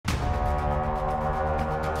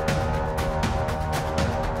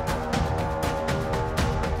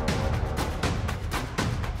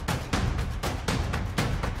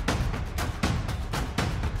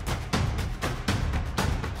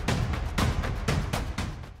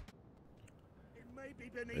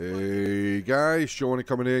Hey guys, Onit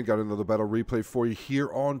coming in. Got another battle replay for you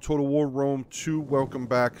here on Total War Rome 2. Welcome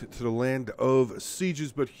back to the land of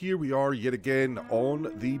sieges, but here we are yet again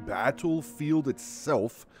on the battlefield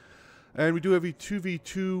itself. And we do have a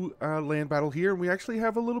 2v2 land battle here, and we actually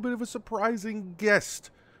have a little bit of a surprising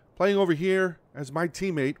guest. Playing over here as my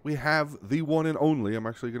teammate, we have the one and only. I'm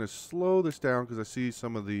actually going to slow this down because I see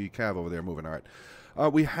some of the cav over there moving. All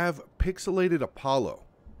right. We have Pixelated Apollo.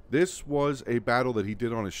 This was a battle that he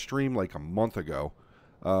did on his stream like a month ago,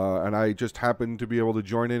 and I just happened to be able to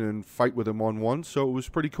join in and fight with him on one, so it was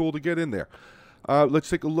pretty cool to get in there. Let's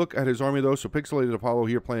take a look at his army, though. So Pixelated Apollo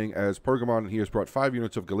here playing as Pergamon, and he has brought 5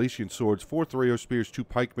 units of Galatian swords, 4 Threo spears, 2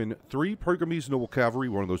 pikemen, 3 Pergamese noble cavalry,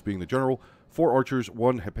 one of those being the general, 4 archers,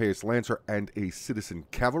 1 Hippeus lancer, and a citizen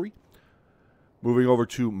cavalry. Moving over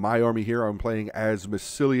to my army here, I'm playing as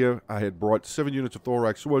Massilia. I had brought 7 units of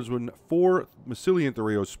Thorax swordsmen, 4 Massilian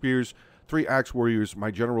Threo spears, 3 axe warriors. My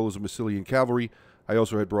general is a Massilian cavalry. I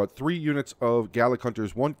also had brought 3 units of Gallic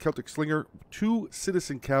hunters, 1 Celtic slinger, 2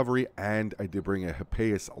 citizen cavalry, and I did bring a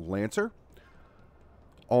Hippeus lancer.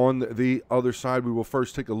 On the other side, we will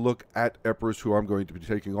first take a look at Epirus, who I'm going to be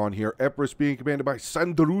taking on here. Epirus being commanded by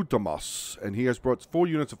Sandrutamas, and he has brought 4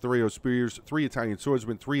 units of Threo spears, 3 Italian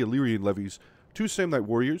swordsmen, 3 Illyrian levies, 2 Samnite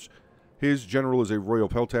warriors. His general is a Royal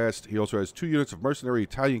Peltast. He also has 2 units of mercenary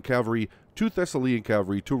Italian cavalry, 2 Thessalian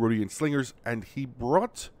cavalry, 2 Rhodian slingers, and he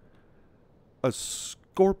brought a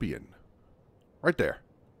scorpion right there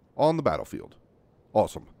on the battlefield.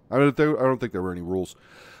 Awesome. I don't think there were any rules.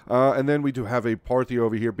 And then we do have a Parthi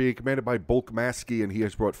over here being commanded by Bulkmaski, and he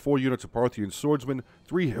has brought 4 units of Parthian swordsmen,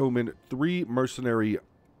 3 hillmen, 3 mercenary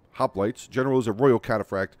hoplites. General is a Royal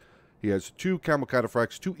Cataphract. He has 2 camel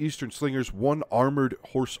cataphracts, 2 eastern slingers, 1 armored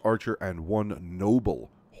horse archer, and 1 noble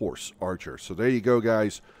horse archer. So there you go,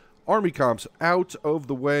 guys. Army comps out of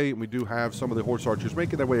the way, and we do have some of the horse archers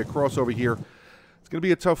making their way across over here. It's going to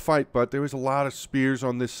be a tough fight, but there is a lot of spears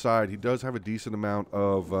on this side. He does have a decent amount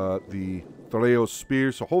of the Threo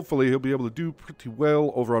spears, so hopefully he'll be able to do pretty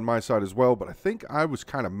well over on my side as well. But I think I was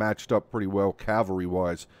kind of matched up pretty well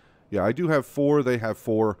cavalry-wise. Yeah, I do have 4. They have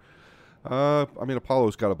 4. I mean,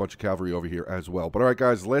 Apollo's got a bunch of cavalry over here as well. But all right,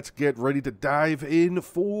 guys, let's get ready to dive in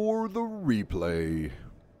for the replay.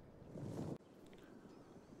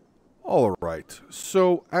 All right,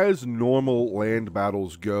 so as normal land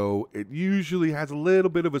battles go, it usually has a little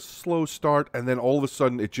bit of a slow start, and then all of a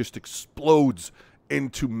sudden it just explodes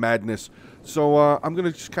into madness. So I'm going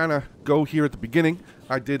to just kind of go here at the beginning.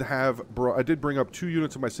 I did bring up 2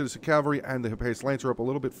 units of my citizen cavalry and the Hippeus lancer up a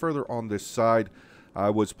little bit further on this side. I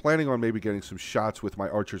was planning on maybe getting some shots with my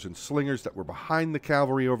archers and slingers that were behind the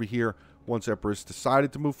cavalry over here once Epirus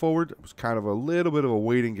decided to move forward. It was kind of a little bit of a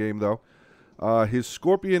waiting game, though. His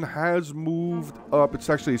Scorpion has moved up. It's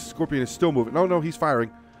actually, his Scorpion is still moving. No, he's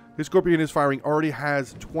firing. His Scorpion is firing. Already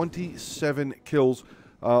has 27 kills.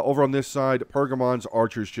 Over on this side, Pergamon's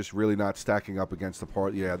archers just really not stacking up against the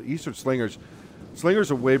part. Yeah, the Eastern Slingers. Slingers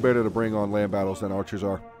are way better to bring on land battles than archers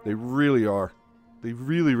are. They really are. They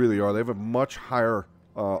really, really are. They have a much higher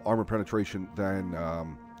armor penetration than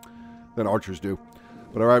archers do.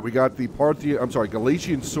 But all right, we got the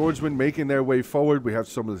Galatian swordsmen making their way forward. We have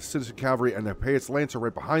some of the citizen cavalry and the Hippeus lancer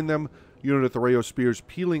right behind them. Unit of Threo spears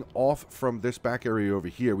peeling off from this back area over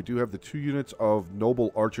here. We do have the 2 units of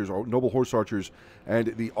noble archers, or noble horse archers,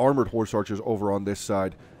 and the armored horse archers over on this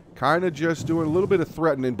side. Kind of just doing a little bit of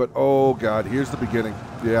threatening, but oh god, here's the beginning.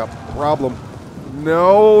 Yeah, problem.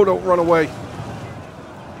 No, don't run away.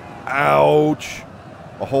 Ouch.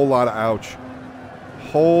 A whole lot of ouch.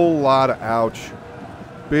 Whole lot of ouch.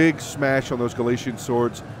 Big smash on those Galatian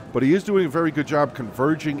swords. But he is doing a very good job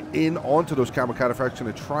converging in onto those camel cataphracts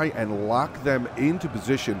and to try and lock them into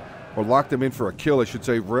position, or lock them in for a kill, I should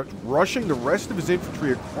say. Rushing the rest of his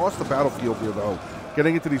infantry across the battlefield here, though.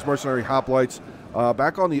 Getting into these mercenary hoplites.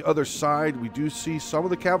 Back on the other side, we do see some of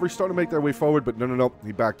the cavalry starting to make their way forward, but no.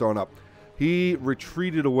 He backed on up. He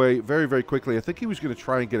retreated away very, very quickly. I think he was going to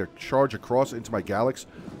try and get a charge across into my Gallics,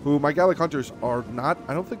 who my Gallic hunters are not.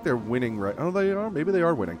 I don't think they're winning right. Oh, they are. Maybe they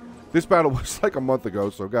are winning. This battle was like a month ago,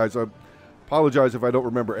 so guys, I apologize if I don't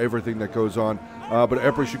remember everything that goes on. But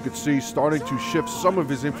Epirus, you could see, starting to shift some of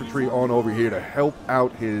his infantry on over here to help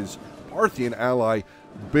out his Parthian ally.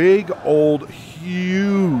 Big, old,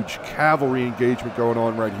 huge cavalry engagement going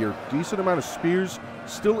on right here. Decent amount of spears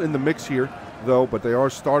still in the mix here, though, but they are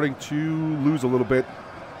starting to lose a little bit.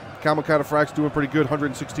 Camel Cataphracts doing pretty good,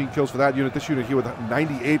 116 kills for that unit. This unit here with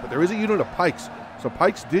 98, but there is a unit of pikes. So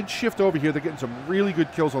pikes did shift over here. They're getting some really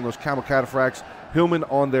good kills on those Camel Cataphracts. Hillmen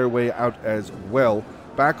on their way out as well.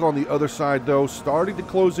 Back on the other side, though, starting to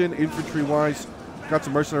close in infantry-wise. Got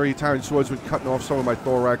some mercenary Italian swordsmen cutting off some of my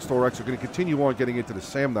thorax. Thorax are going to continue on getting into the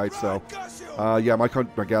Sam Knights, though. Yeah, my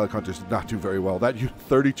Gallic Hunters did not do very well. That unit,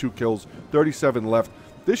 32 kills, 37 left.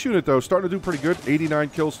 This unit, though, starting to do pretty good. 89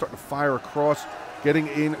 kills, starting to fire across, getting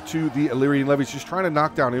into the Illyrian levies. Just trying to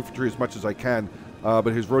knock down infantry as much as I can.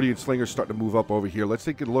 But his Rhodian Slinger's starting to move up over here. Let's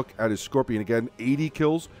take a look at his Scorpion again. 80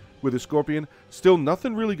 kills with his Scorpion. Still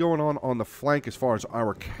nothing really going on the flank as far as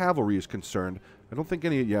our cavalry is concerned. I don't think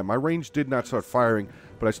any... Yeah, my range did not start firing,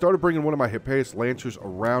 but I started bringing one of my Hippeus Lancers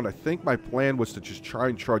around. I think my plan was to just try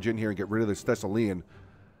and charge in here and get rid of this Thessalian.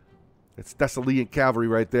 It's Thessalian cavalry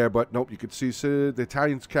right there, but nope, you can see the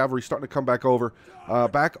Italians cavalry starting to come back over.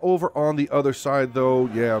 Back over on the other side, though,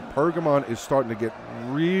 yeah, Pergamon is starting to get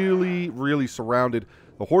really, really surrounded.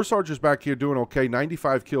 The Horse Archers back here doing okay,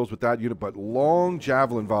 95 kills with that unit, but long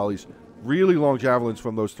javelin volleys, really long javelins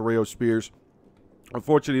from those Thoreo spears.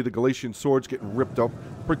 Unfortunately, the Galatian swords getting ripped up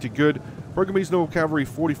pretty good. Pergamese Noble Cavalry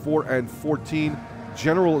 44 and 14.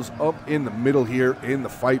 General is up in the middle here in the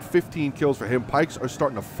fight. 15 kills for him. Pikes are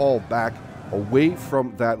starting to fall back away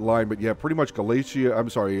from that line. But yeah, pretty much pretty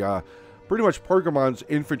much Pergamon's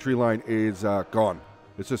infantry line is gone.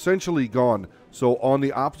 It's essentially gone. So on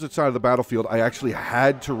the opposite side of the battlefield, I actually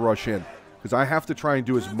had to rush in because I have to try and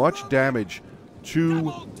do as much damage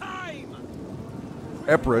to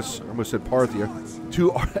Epirus, I almost said Parthia,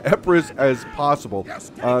 to Epirus as possible.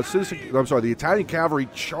 The Italian cavalry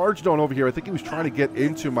charged on over here. I think he was trying to get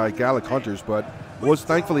into my Gallic Hunters, but was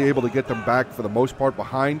thankfully able to get them back for the most part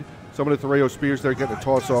behind. Some of the Thoreo spears there getting a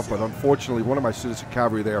toss off, but unfortunately one of my citizen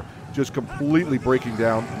cavalry there just completely breaking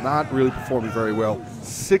down, not really performing very well.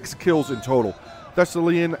 6 kills in total.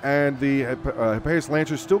 Thessalian and the Hippeus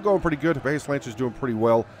Lancers still going pretty good. Hippeus Lancers doing pretty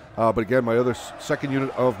well. But again, my other second unit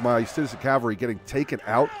of my citizen cavalry getting taken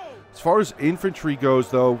out. As far as infantry goes,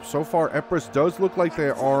 though, so far Epirus does look like they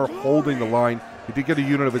are holding the line. He did get a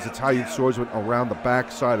unit of his Italian swordsmen around the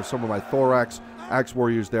back side of some of my thorax axe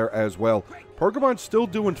warriors there as well. Pergamon's still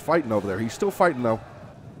doing fighting over there. He's still fighting, though.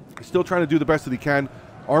 He's still trying to do the best that he can.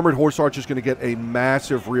 Armored Horse Archer is going to get a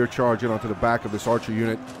massive rear charge in onto the back of this archer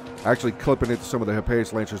unit. Actually clipping into some of the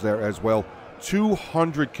Hippeus Lancers there as well.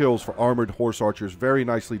 200 kills for Armored Horse Archers. Very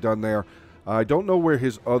nicely done there. I don't know where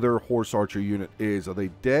his other Horse Archer unit is. Are they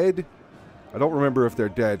dead? I don't remember if they're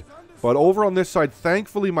dead. But over on this side,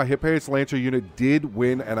 thankfully my Hippeus Lancer unit did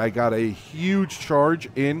win, and I got a huge charge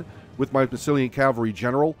in with my Basilian Cavalry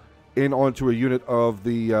General in onto a unit of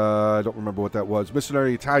the, I don't remember what that was,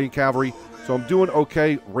 Missionary Italian Cavalry. So I'm doing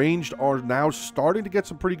okay. Ranged are now starting to get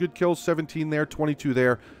some pretty good kills. 17 there, 22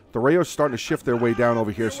 there. Thoreo's starting to shift their way down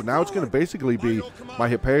over here. So now it's going to basically be my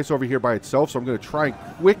Hippeus over here by itself. So I'm going to try and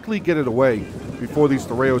quickly get it away before these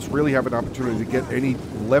Thoreos really have an opportunity to get any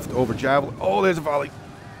leftover javelin. Oh, there's a volley.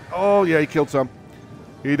 Oh, yeah, he killed some.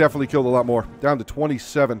 He definitely killed a lot more. Down to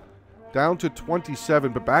 27. Down to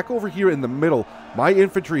 27. But back over here in the middle, my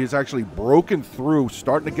infantry is actually broken through,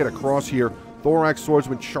 starting to get across here. Thorax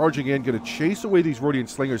swordsman charging in, going to chase away these Rhodian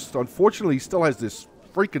slingers. Unfortunately, he still has this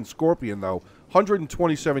freaking Scorpion, though.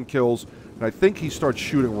 127 kills, and I think he starts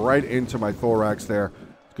shooting right into my thorax there.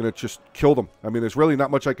 It's going to just kill them. I mean, there's really not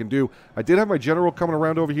much I can do. I did have my general coming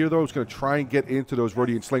around over here, though. I was going to try and get into those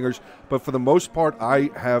Rhodian slingers, but for the most part,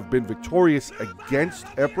 I have been victorious against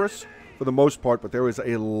Epirus for the most part, but there is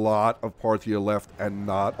a lot of Parthia left and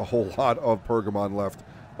not a whole lot of Pergamon left.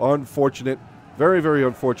 Unfortunate. Very, very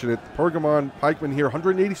unfortunate. Pergamon pikeman here,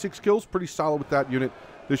 186 kills. Pretty solid with that unit.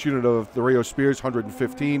 This unit of Thoreo spears,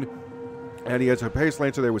 115. And he has a Hippeus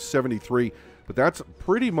Lancer there with 73. But that's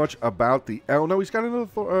pretty much about the... Oh, no, he's got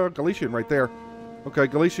another Galatian right there. Okay,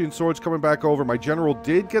 Galatian swords coming back over. My general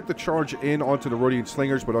did get the charge in onto the Rhodian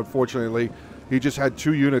slingers, but unfortunately, he just had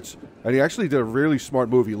 2 units. And he actually did a really smart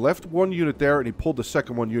move. He left 1 unit there, and he pulled the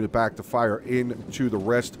second 1 unit back to fire into the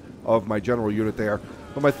rest of my general unit there.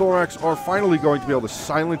 But my thorax are finally going to be able to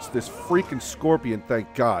silence this freaking Scorpion,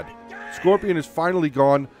 thank God. Scorpion is finally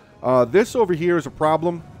gone. This over here is a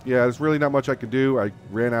problem. Yeah, there's really not much I can do. I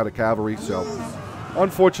ran out of cavalry, so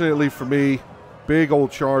unfortunately for me, big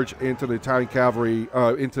old charge into the Italian cavalry,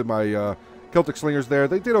 into my Celtic slingers there.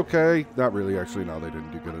 They did okay. Not really, actually. No, they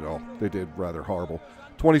didn't do good at all. They did rather horrible.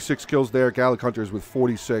 26 kills there. Gallic Hunters with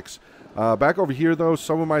 46. Back over here, though,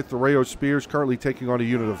 some of my Thoreo spears currently taking on a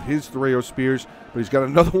unit of his Thoreo spears, but he's got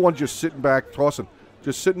another one just sitting back, tossing.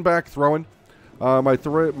 Just sitting back, throwing. My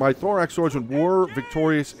thorax swordsmen were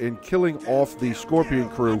victorious in killing off the Scorpion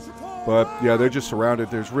crew, but yeah, they're just surrounded.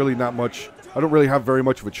 There's really not much. I don't really have very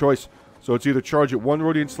much of a choice. So it's either charge at one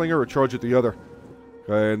Rhodian slinger or charge at the other.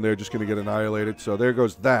 And they're just going to get annihilated. So there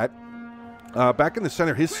goes that. Back in the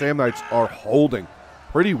center, his Sam Knights are holding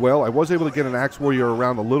pretty well. I was able to get an Axe Warrior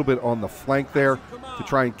around a little bit on the flank there, to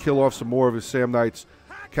try and kill off some more of his Sam Knights.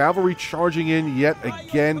 Cavalry charging in yet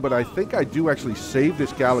again, but I think I do actually save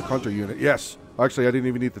this Gallic Hunter unit. Yes. Actually, I didn't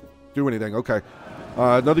even need to do anything. Okay.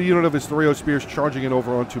 Another unit of his Thoreo Spears charging in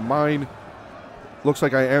over onto mine. Looks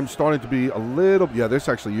like I am starting to be a little... Yeah, this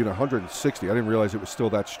actually unit 160. I didn't realize it was still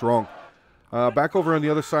that strong. Back over on the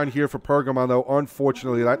other side here for Pergamon, though.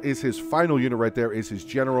 Unfortunately, that is his final unit right there, is his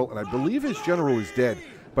general. And I believe his general is dead.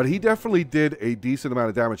 But he definitely did a decent amount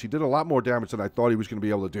of damage. He did a lot more damage than I thought he was going to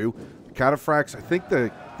be able to do. Cataphracts, I think the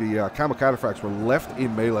Camel Cataphracts were left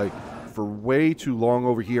in melee for way too long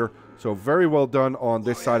over here. So very well done on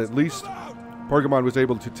this side. At least Pergamon was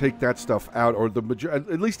able to take that stuff out, or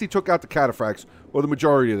at least he took out the Cataphracts, or the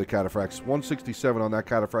majority of the Cataphracts. 167 on that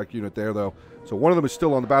Cataphract unit there, though. So one of them is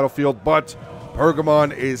still on the battlefield, but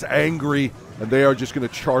Pergamon is angry, and they are just going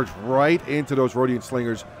to charge right into those Rhodian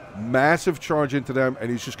Slingers. Massive charge into them,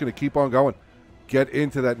 and he's just going to keep on going. Get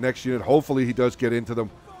into that next unit. Hopefully he does get into them.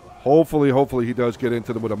 Hopefully he does get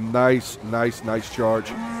into them with a nice charge.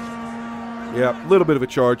 Yeah, a little bit of a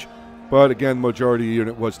charge. But again, majority of the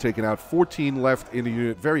unit was taken out. 14 left in the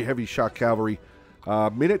unit. Very heavy shock cavalry.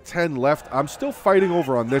 Minute 10 left. I'm still fighting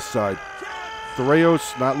over on this side.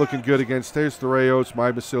 Thoreos not looking good against his Thoreos.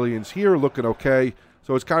 My Basilians here looking okay.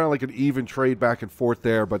 So it's kind of like an even trade back and forth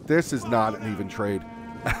there. But this is not an even trade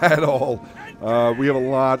at all. We have a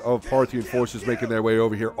lot of Parthian forces making their way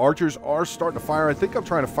over here. Archers are starting to fire. I think I'm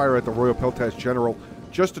trying to fire at the Royal Peltas General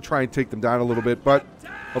just to try and take them down a little bit. But,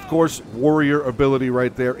 of course, warrior ability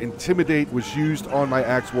right there. Intimidate was used on my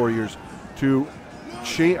Axe Warriors to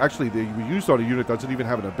change. Actually, they were used on a unit that doesn't even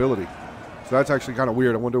have an ability. So that's actually kind of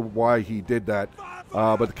weird. I wonder why he did that.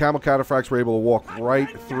 But the Camel Cataphracts were able to walk right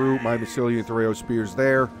through my Massilian Thoreo Spears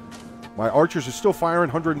there. My Archers are still firing.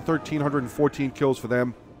 113, 114 kills for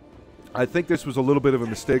them. I think this was a little bit of a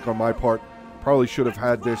mistake on my part. Probably should have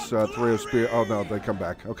had this Thoreo Spear. Oh, no, they come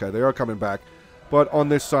back. Okay, they are coming back. But on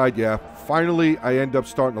this side, yeah, finally I end up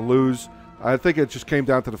starting to lose. I think it just came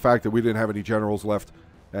down to the fact that we didn't have any generals left.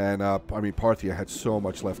 And, I mean, Parthia had so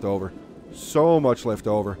much left over. So much left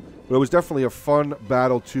over. But it was definitely a fun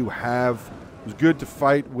battle to have. It was good to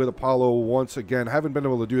fight with Apollo once again. Haven't been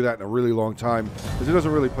able to do that in a really long time, because he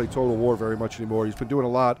doesn't really play Total War very much anymore. He's been doing a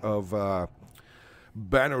lot of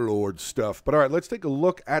Bannerlord stuff. But all right, let's take a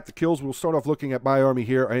look at the kills. We'll start off looking at my army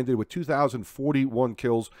here. I ended with 2,041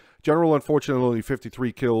 kills. General, unfortunately, only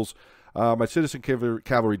 53 kills. My Citizen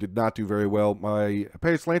Cavalry did not do very well. My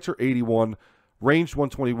Apaeus Lancer, 81. Ranged,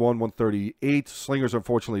 121, 138. Slingers,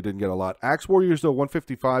 unfortunately, didn't get a lot. Axe Warriors, though,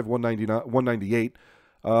 155, 198.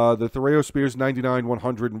 The Thoreo Spears, 99,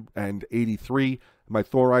 183. My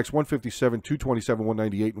Thorax, 157, 227,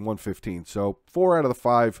 198, and 115. So 4 out of the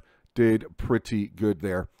 5 did pretty good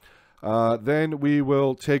there. Then we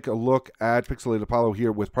will take a look at Pixelated Apollo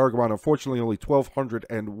here with Pergamon. Unfortunately, only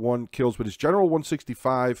 1,201 kills, but his General,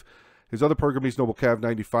 165. His other Pergamese Noble Cav,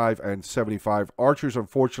 95 and 75. Archers,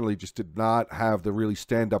 unfortunately, just did not have the really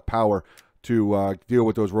stand-up power to deal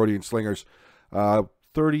with those Rhodian Slingers.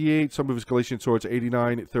 38, some of his Galatian Swords,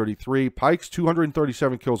 89, 33. Pikes,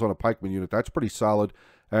 237 kills on a pikeman unit. That's pretty solid.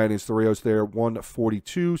 And his Thoreos there,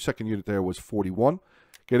 142. Second unit there was 41.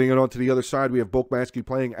 Getting it onto the other side, we have Bulkmaski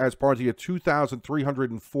playing as Parthia,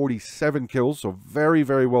 2,347 kills. So very,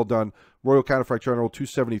 very well done. Royal Cataphract General,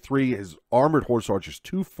 273. His Armored Horse Archers,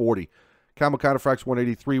 240. Camel Cataphracts,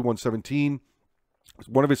 183, 117.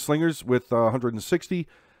 One of his Slingers with 160.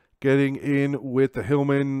 Getting in with the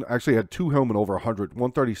Hillman. Actually, had 2 Hillmen over 100.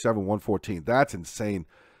 137, 114. That's insane.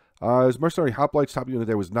 His Mercenary Hoplites top unit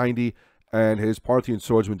there was 90. And his Parthian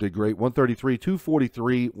Swordsman did great. 133,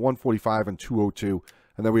 243, 145, and 202.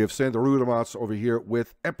 And then we have Sander Rudamas over here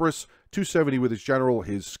with Empress. 270 with his General.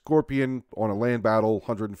 His Scorpion on a land battle,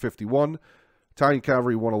 151. Italian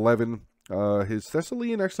Cavalry, 111. His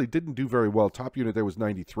Thessalian actually didn't do very well. Top unit there was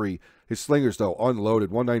 93. His Slingers, though,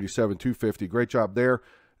 unloaded. 197, 250. Great job there.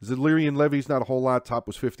 His Illyrian Levies, not a whole lot. Top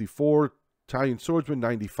was 54. Italian Swordsman,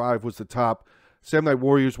 95 was the top. Samnite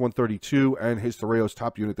Warriors, 132. And his Thoreos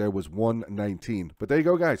top unit there was 119. But there you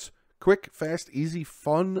go, guys. Quick, fast, easy,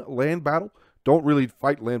 fun land battle. Don't really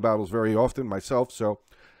fight land battles very often myself, so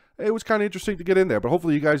it was kind of interesting to get in there. But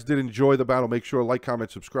hopefully you guys did enjoy the battle. Make sure to like,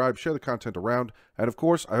 comment, subscribe, share the content around. And, of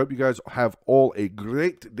course, I hope you guys have all a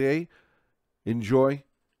great day. Enjoy.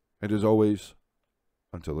 And, as always,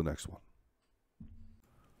 until the next one.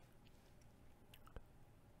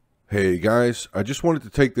 Hey guys, I just wanted to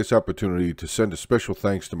take this opportunity to send a special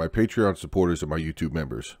thanks to my Patreon supporters and my YouTube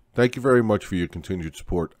members. Thank you very much for your continued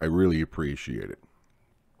support. I really appreciate it.